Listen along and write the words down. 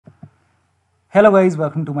Hello guys,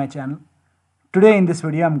 welcome to my channel. Today in this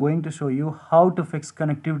video I'm going to show you how to fix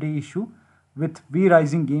connectivity issue with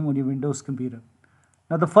vRising game on your Windows computer.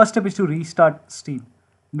 Now the first step is to restart Steam.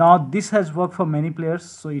 Now this has worked for many players,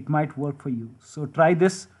 so it might work for you. So try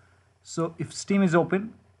this. So if Steam is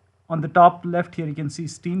open, on the top left here you can see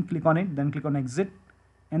Steam, click on it, then click on exit,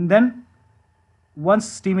 and then once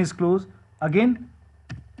Steam is closed, again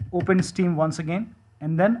open Steam once again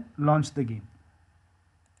and then launch the game.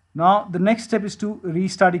 Now the next step is to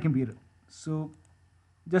restart your computer. So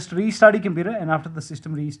just restart your computer, and after the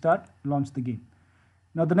system restart, launch the game.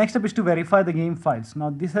 Now the next step is to verify the game files. Now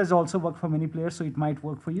this has also worked for many players, so it might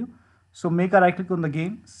work for you. So make a right click on the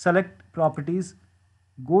game, select properties,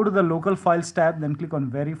 go to the local files tab, then click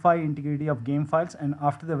on verify integrity of game files, and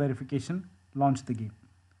after the verification, launch the game.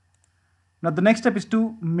 Now the next step is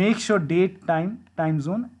to make sure date, time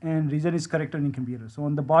zone and region is correct on your computer. So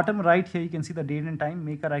on the bottom right here you can see the date and time.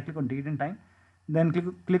 Make a right click on date and time, then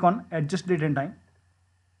click on adjust date and time.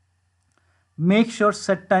 Make sure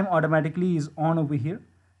set time automatically is on over here,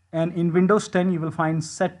 and in Windows 10 you will find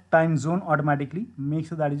set time zone automatically. Make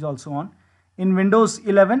sure that is also on. In Windows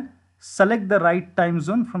 11, select the right time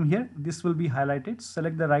zone from here. This will be highlighted.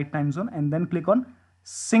 Select the right time zone and then click on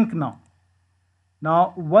sync now.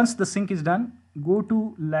 Now once the sync is done, go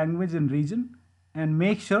to language and region and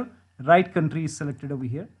make sure right country is selected over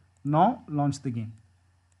here. Now launch the game.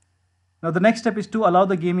 Now the next step is to allow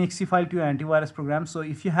the game exe file to your antivirus program. So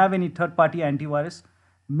if you have any third-party antivirus,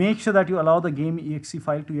 make sure that you allow the game exe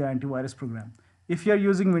file to your antivirus program. If you are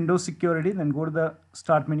using Windows Security, then go to the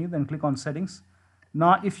start menu, then click on settings.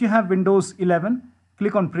 Now if you have Windows 11,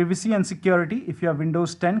 click on privacy and security. If you have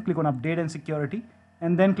Windows 10, click on update and security,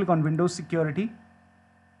 and then click on Windows Security.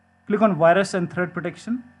 Click on virus and threat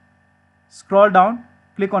protection. Scroll down,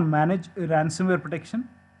 click on manage ransomware protection.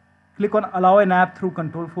 Click on allow an app through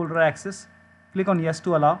control folder access. Click on yes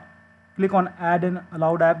to allow. Click on add an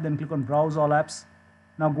allowed app, then click on browse all apps.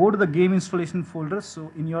 Now go to the game installation folder. So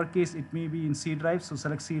in your case it may be in C drive. So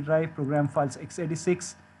select C drive, program files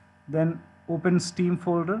x86, then open Steam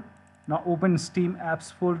folder. Now open Steam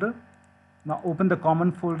apps folder. Now open the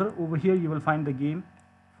common folder. Over here you will find the game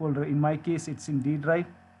folder. In my case it's in D drive.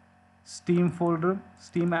 Steam folder,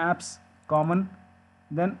 Steam apps, common,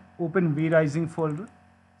 then open vRising folder,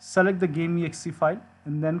 select the game exe file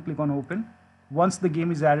and then click on open. Once the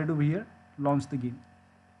game is added over here, launch the game.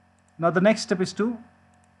 Now the next step is to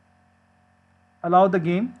allow the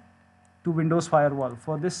game to Windows Firewall.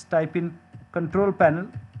 For this, type in control panel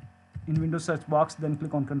in Windows search box, then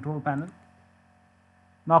click on control panel.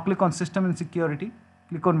 Now click on system and security,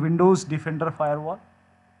 click on Windows Defender Firewall.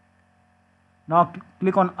 Now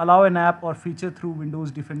click on allow an app or feature through Windows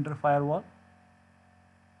Defender Firewall.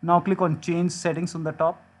 Now click on change settings on the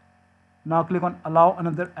top. Now click on allow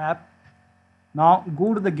another app. Now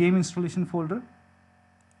go to the game installation folder.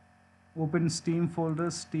 Open Steam folder,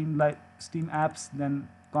 Steam apps, then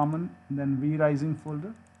common, then vRising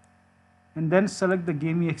folder. And then select the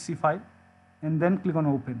game exe file and then click on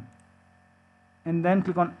open. And then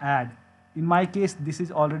click on add. In my case this is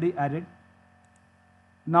already added.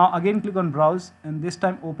 Now again click on browse and this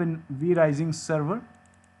time open vRising server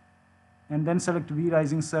and then select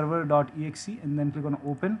vRising server.exe and then click on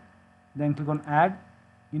open, then click on add.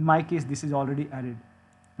 In my case this is already added.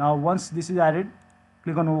 Now once this is added,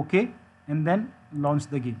 click on OK and then launch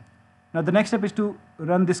the game. Now the next step is to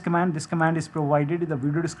run this command. This command is provided in the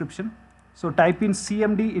video description. So type in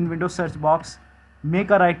cmd in Windows search box,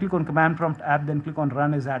 make a right click on command prompt app, then click on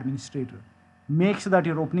run as administrator. Make sure that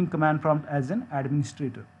you're opening command prompt as an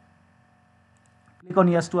administrator. Click on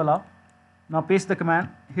yes to allow. Now paste the command,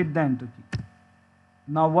 hit the enter key.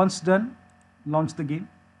 Now once done, launch the game.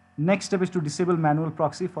 Next step is to disable manual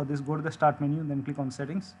proxy. For this, go to the start menu, then click on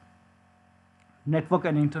settings, network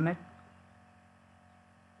and internet,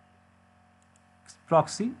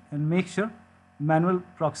 proxy, and make sure manual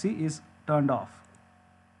proxy is turned off.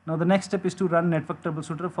 Now the next step is to run network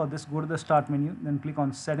troubleshooter. For this, go to the start menu, then click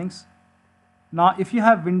on settings. Now if you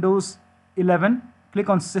have Windows 11, click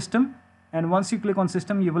on system, and once you click on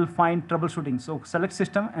system you will find troubleshooting. So select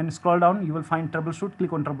system and scroll down, you will find troubleshoot,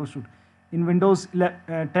 click on troubleshoot. In Windows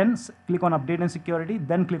 10, click on update and security,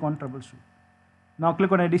 then click on troubleshoot. Now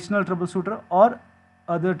click on additional troubleshooter or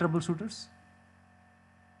other troubleshooters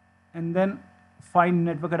and then find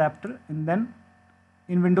network adapter, and then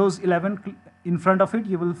in Windows 11 in front of it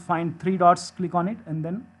you will find three dots, click on it and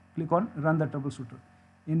then click on run the troubleshooter.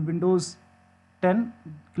 In Windows 10,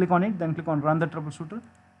 click on it, then click on run the troubleshooter,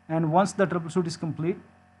 and once the troubleshoot is complete,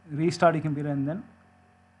 restart your computer and then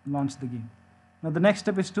launch the game. Now the next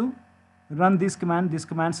step is to run this command. These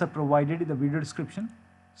commands are provided in the video description.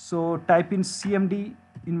 So type in cmd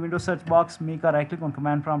in Windows search box, make a right click on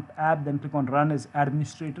command prompt app, then click on run as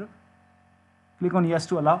administrator. Click on yes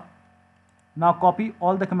to allow. Now copy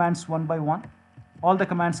all the commands one by one. All the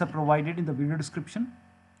commands are provided in the video description.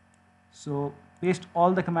 So paste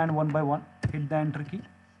all the command one by one, hit the enter key.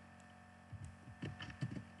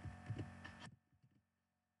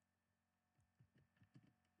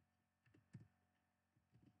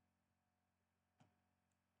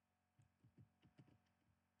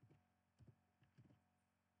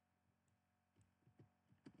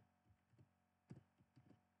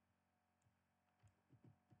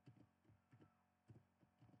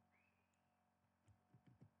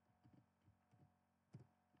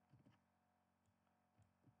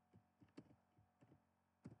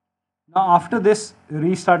 Now after this,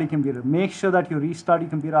 restart your computer. Make sure that you restart your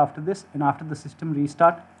computer after this, and after the system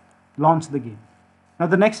restart, launch the game. Now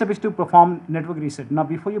the next step is to perform network reset. Now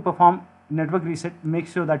before you perform network reset, make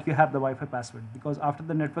sure that you have the Wi-Fi password, because after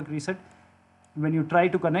the network reset, when you try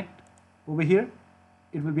to connect over here,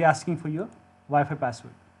 it will be asking for your Wi-Fi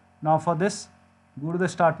password. Now for this, go to the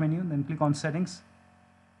start menu, then click on settings.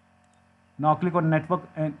 Now click on network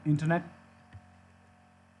and internet.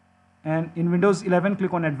 And in Windows 11,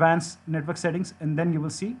 click on advanced network settings, and then you will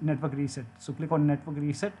see network reset. So click on network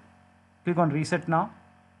reset, click on reset now,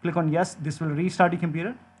 click on yes. This will restart your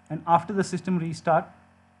computer, and after the system restart,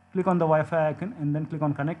 click on the Wi-Fi icon and then click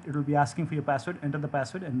on connect. It will be asking for your password, enter the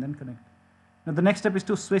password and then connect. Now the next step is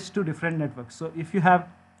to switch to different networks. So if you have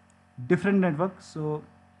different networks, so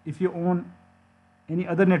if you own any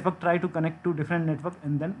other network, try to connect to different network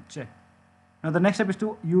and then check. Now the next step is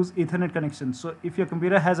to use Ethernet connection. So if your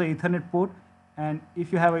computer has an Ethernet port and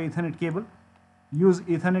if you have an Ethernet cable, use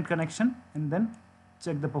Ethernet connection and then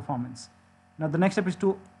check the performance. Now the next step is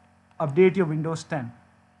to update your Windows 10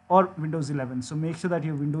 or Windows 11. So make sure that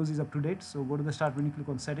your Windows is up to date. So go to the start menu, click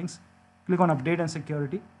on settings, click on update and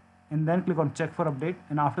security, and then click on check for update.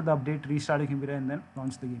 And after the update, restart your computer and then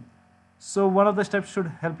launch the game. So one of the steps should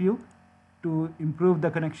help you to improve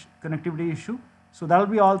the connectivity issue. So that will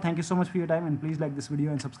be all. Thank you so much for your time, and please like this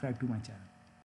video and subscribe to my channel.